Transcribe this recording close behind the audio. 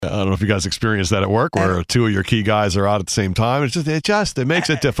I don't know if you guys experienced that at work where two of your key guys are out at the same time. It makes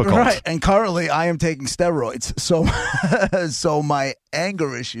it difficult. Right. And currently I am taking steroids. So my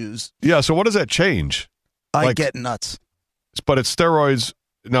anger issues. Yeah. So what does that change? I get nuts. But it's steroids.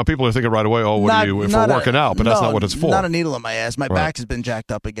 Now people are thinking right away, for working out, but that's not what it's for. Not a needle in my ass. My back has been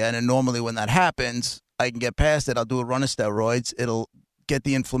jacked up again. And normally when that happens, I can get past it. I'll do a run of steroids. It'll get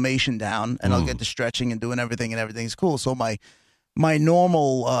the inflammation down and I'll get the stretching and doing everything and everything's cool. So my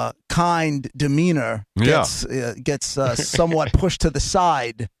normal kind demeanor gets somewhat pushed to the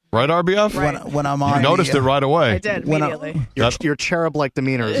side. Right, RBF? When I'm on. You noticed it right away. I did immediately. Your cherub-like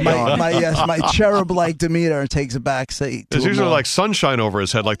demeanor is gone. My cherub-like demeanor takes a back seat. There's usually like sunshine over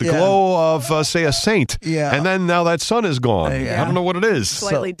his head, like the glow of, say, a saint. Yeah. And then now that sun is gone. I don't know what it is.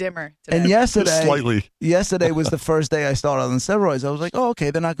 Slightly dimmer today. And Slightly. yesterday was the first day I started on steroids. I was like,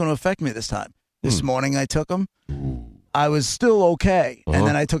 okay, they're not going to affect me this time. This morning I took them. I was still okay, and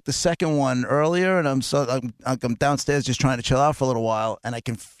then I took the second one earlier, and I'm downstairs just trying to chill out for a little while, and I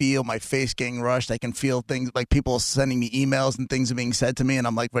can feel my face getting rushed. I can feel things like people sending me emails and things are being said to me, and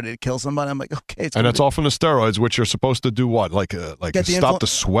I'm like ready to kill somebody. I'm like, okay, and that's all from the steroids, which are supposed to do what? Like stop the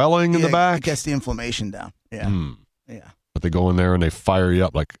swelling in the back? It gets the inflammation down. Yeah, yeah. But they go in there and they fire you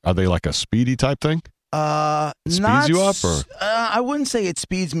up. Like, are they like a speedy type thing? Speeds you up, or I wouldn't say it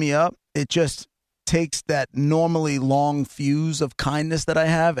speeds me up. It just takes that normally long fuse of kindness that I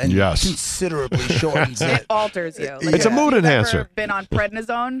have and considerably shortens it. It alters you. Like, it's a mood enhancer. Ever been on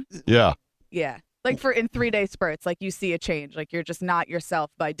prednisone? Yeah. Yeah. Like in 3-day spurts, like you see a change. Like you're just not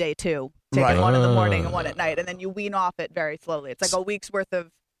yourself by day 2. Taking one in the morning and one at night, and then you wean off it very slowly. It's like a week's worth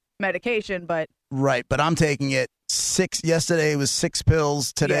of medication, but but I'm taking it 6. Yesterday it was 6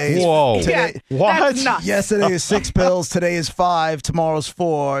 pills. Today, what? Yesterday is 6 pills. Today is 5. Tomorrow's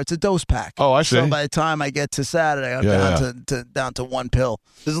 4. It's a dose pack. Oh, I see. So by the time I get to Saturday, I'm down to 1 pill.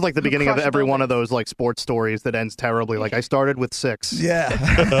 This is like the beginning of every one of those like sports stories that ends terribly. Like I started with 6. Yeah,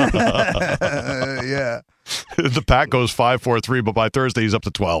 yeah. The pack goes 5, 4, 3, but by Thursday he's up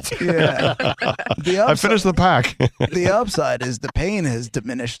to 12. Yeah. I finished the pack. The upside is the pain has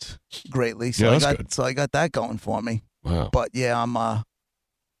diminished greatly. So I got that going for me. Wow. But yeah, I'm a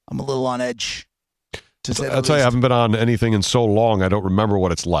little on edge. I'll tell you, I haven't been on anything in so long. I don't remember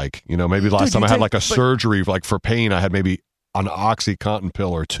what it's like. You know, maybe last time I had like a surgery, like for pain, I had maybe an OxyContin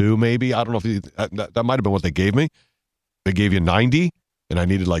pill or 2, maybe. I don't know if that might have been what they gave me. They gave you 90, and I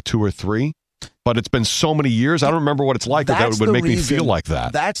needed like 2 or 3. But it's been so many years, I don't remember what it's like that would make me feel like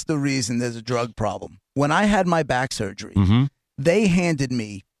that. That's the reason there's a drug problem. When I had my back surgery, they handed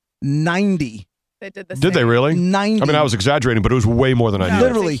me 90. They did the same. Did they really? 90. I mean, I was exaggerating, but it was way more than I needed.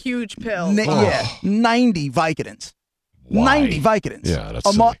 Literally. It's a huge pill. Yeah, 90 Vicodins. Why? 90 Vicodins. Yeah,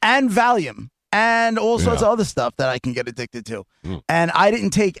 that's silly. And Valium. And all sorts of other stuff that I can get addicted to. And I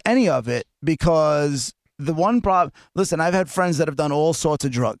didn't take any of it because the one problem... Listen, I've had friends that have done all sorts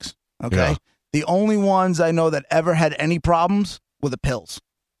of drugs, okay? Yeah. The only ones I know that ever had any problems were the pills.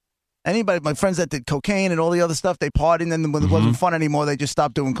 Anybody, my friends that did cocaine and all the other stuff, they partied, and then when it wasn't fun anymore, they just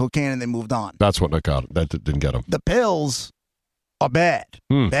stopped doing cocaine and they moved on. That's what I got. That didn't get them. The pills are bad.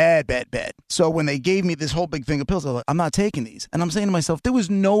 Bad. So when they gave me this whole big thing of pills, I was like, I'm not taking these. And I'm saying to myself, there was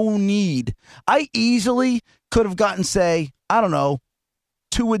no need. I easily could have gotten, say, I don't know,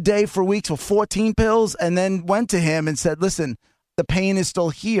 2 a day for weeks for 14 pills, and then went to him and said, listen, the pain is still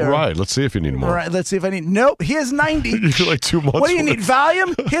here. Right. Let's see if you need more. All right. Let's see if I need. Nope. Here's 90. You're like 2 months. What do you need?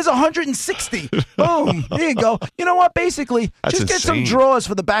 Valium? Here's 160. Boom. There you go. You know what? Basically, just get some drawers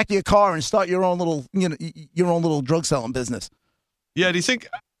for the back of your car and start your own little, your own little drug selling business. Yeah. Do you think?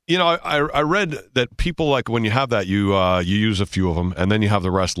 I read that people, like, when you have that, you use a few of them, and then you have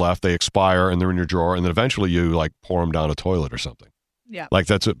the rest left. They expire, and they're in your drawer, and then eventually you like pour them down a toilet or something. Yeah, like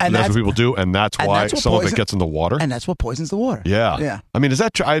that's what people do, and that's why some of it gets in the water. And that's what poisons the water. Yeah. I mean, is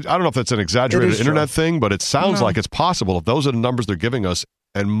that true? I don't know if that's an exaggerated internet thing, but it sounds like it's possible. If those are the numbers they're giving us,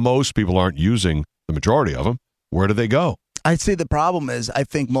 and most people aren't using the majority of them, where do they go? I'd say the problem is I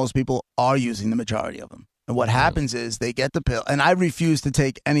think most people are using the majority of them. And what happens is they get the pill, and I refuse to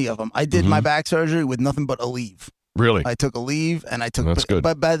take any of them. I did my back surgery with nothing but Aleve. Really? I took Aleve, and I took. That's good.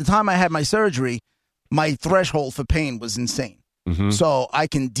 But by the time I had my surgery, my threshold for pain was insane. So I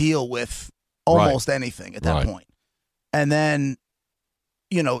can deal with almost anything at that point. And then,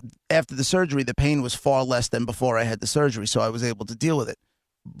 after the surgery, the pain was far less than before I had the surgery, so I was able to deal with it.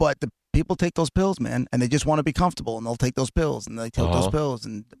 But the people take those pills, man, and they just want to be comfortable, and they'll take those pills, and they take those pills,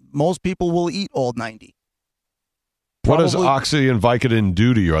 and most people will eat all 90. What does Oxy and Vicodin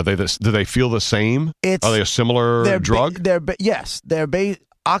do to you? Are they do they feel the same? Are they a similar drug? Yes,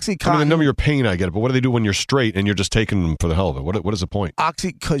 OxyContin. I mean, the number your pain, I get it, but what do they do when you're straight and you're just taking them for the hell of it? What is the point?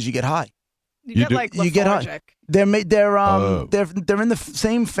 Because you get high. You get high. They're in the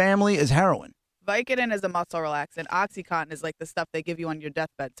same family as heroin. Vicodin is a muscle relaxant. OxyContin is like the stuff they give you on your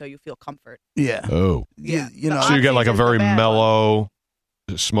deathbed so you feel comfort. Yeah. Oh. Yeah. So you get like a very mellow,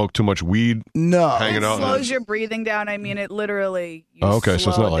 smoke too much weed? No. Hanging out. It slows your breathing down. I mean, it literally. Okay,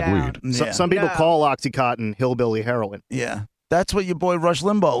 so it's not like down. weed. Yeah. Some people call OxyContin hillbilly heroin. Yeah. That's what your boy Rush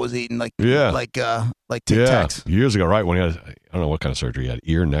Limbaugh was eating, like Tic Tacs. Years ago, right? When he had, I don't know what kind of surgery he had,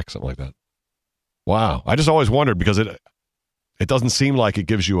 ear, neck, something like that. Wow. I just always wondered because it doesn't seem like it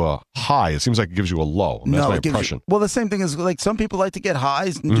gives you a high. It seems like it gives you a low. I mean, that's my impression. Well, the same thing is like some people like to get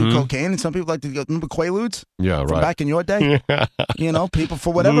highs and do cocaine, and some people like to go, remember Quaaludes? Yeah, from back in your day? People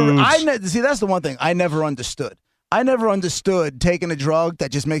for whatever. See, that's the one thing I never understood. I never understood taking a drug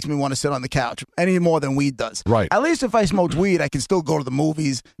that just makes me want to sit on the couch any more than weed does. Right. At least if I smoked weed, I can still go to the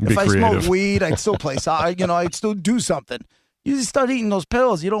movies. If I smoked weed, I'd still play soccer. I'd still do something. You just start eating those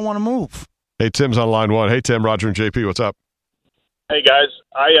pills, you don't want to move. Hey, Tim's on line one. Hey, Tim, Roger, and JP, what's up? Hey guys,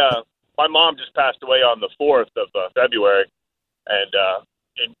 my mom just passed away on the 4th of February, and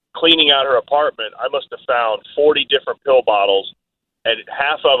in cleaning out her apartment, I must have found 40 different pill bottles, and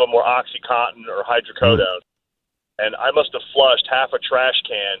half of them were OxyContin or hydrocodone, and I must have flushed half a trash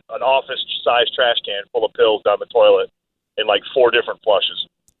can, an office-sized trash can full of pills down the toilet in like 4 different flushes.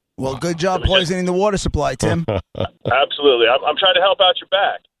 Well, good job poisoning the water supply, Tim. Absolutely, I'm trying to help out your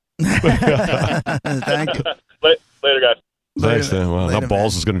back. Thank you. Later, guys. Thanks, Dan. Well, now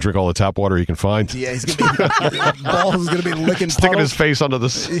Balls is going to drink all the tap water he can find. Yeah, he's going to be Balls is going to be licking sticking puddles. his face under the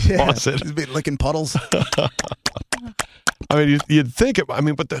faucet. He's going to be licking puddles. I mean, you'd think it. I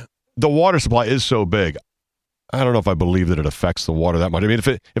mean, but the water supply is so big. I don't know if I believe that it affects the water that much. I mean, if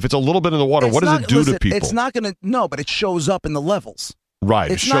it's a little bit in the water, what does it do to people? It's not going to. No, but it shows up in the levels.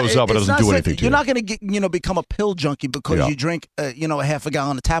 Right, it shows up. It doesn't do anything to you. You're not going to become a pill junkie because you drink a half a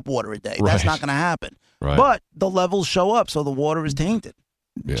gallon of tap water a day. Right. That's not going to happen. Right. But the levels show up, so the water is tainted.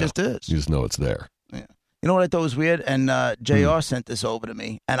 It just is. You just know it's there. Yeah. You know what I thought was weird? And JR sent this over to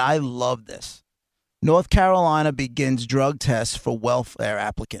me, and I love this. North Carolina begins drug tests for welfare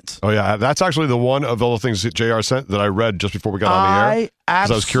applicants. Oh, yeah. That's actually the one of all the things that JR sent that I read just before we got on the air.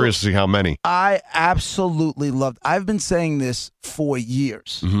 Because I was curious to see how many. I absolutely loved it. I've been saying this for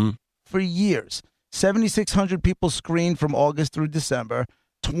years. Mm-hmm. For years. 7,600 people screened from August through December.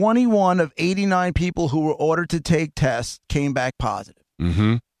 21 of 89 people who were ordered to take tests came back positive.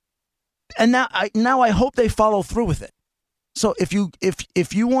 Mm-hmm. And now I hope they follow through with it. So if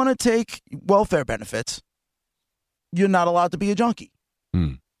you want to take welfare benefits, you're not allowed to be a junkie.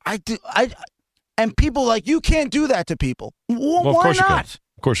 Hmm. And people like, you can't do that to people. Well, of why course not? You can.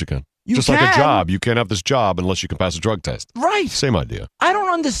 Of course you can. You Just can. like a job. You can't have this job unless you can pass a drug test. Right. Same idea. I don't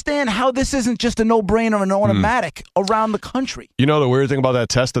understand how this isn't just a no-brainer and automatic around the country. You know the weird thing about that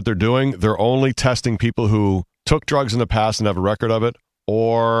test that they're doing? They're only testing people who took drugs in the past and have a record of it,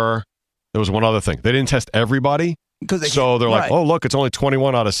 or there was one other thing. They didn't test everybody. So they're like, oh, look, it's only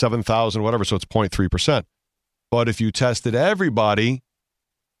 21 out of 7,000, whatever, so it's 0.3%. But if you tested everybody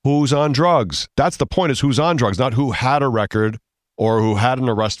who's on drugs, that's the point, is who's on drugs, not who had a record or who had an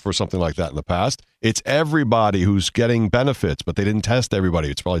arrest for something like that in the past. It's everybody who's getting benefits, but they didn't test everybody.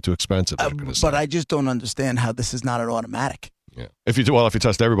 It's probably too expensive. But I just don't understand how this is not an automatic. Yeah. If you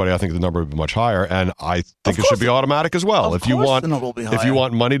test everybody, I think the number would be much higher, and I think it should be automatic as well. If you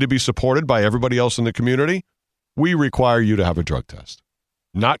want money to be supported by everybody else in the community, we require you to have a drug test.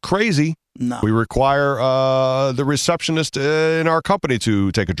 Not crazy. No. We require the receptionist in our company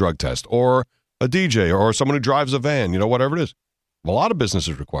to take a drug test, or a DJ, or someone who drives a van, whatever it is. A lot of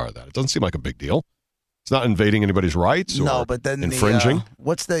businesses require that. It doesn't seem like a big deal. It's not invading anybody's rights or but then infringing.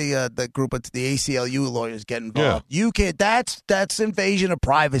 What's the group of the ACLU lawyers get involved? Yeah. You can't. That's invasion of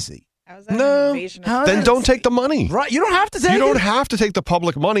privacy. How's that an invasion of privacy? Then don't take the money. Right. You don't have to take it. You don't have to take the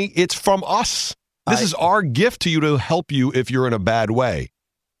public money. It's from us. This is our gift to you to help you if you're in a bad way.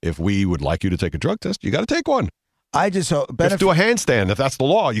 If we would like you to take a drug test, you got to take one. I just hope. You have to do a handstand. If that's the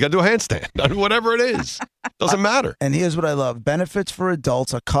law, you got to do a handstand. Whatever it is. Doesn't matter. And here's what I love. Benefits for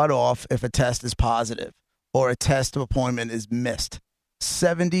adults are cut off if a test is positive or a test appointment is missed.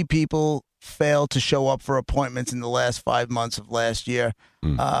 70 people failed to show up for appointments in the last 5 months of last year.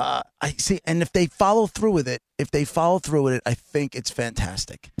 I see. And if they follow through with it, I think it's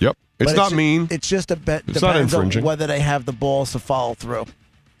fantastic. Yep. It's not mean. It's just a bet. It's not infringing. On whether they have the balls to follow through.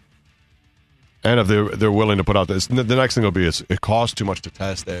 And if they're willing to put out this, the next thing will be is it costs too much to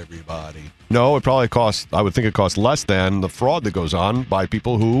test everybody. No, it probably costs. I would think it costs less than the fraud that goes on by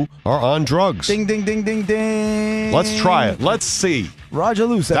people who are on drugs. Ding, ding, ding, ding, ding. Let's try it. Let's see. Roger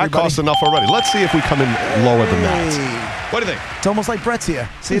Loose, everybody. That costs enough already. Let's see if we come in lower than that. What do you think? It's almost like Brett's here.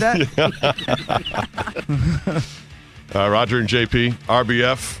 See that? Roger and JP,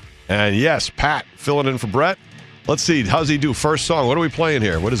 RBF. And yes, Pat filling in for Brett. Let's see. How's he do? First song. What are we playing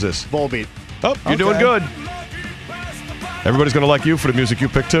here? What is this? Volbeat. Oh, you're doing good. Everybody's going to like you for the music you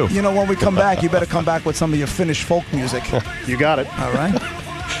picked, too. You know, when we come back, you better come back with some of your Finnish folk music. You got it. All right.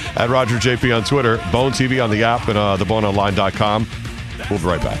 At Roger JP on Twitter, Bone TV on the app, and theboneonline.com. We'll be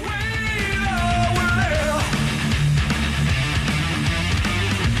right back.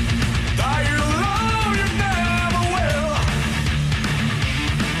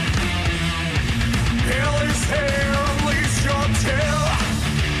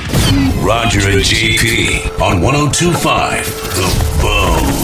 Roger and JP on 102.5 The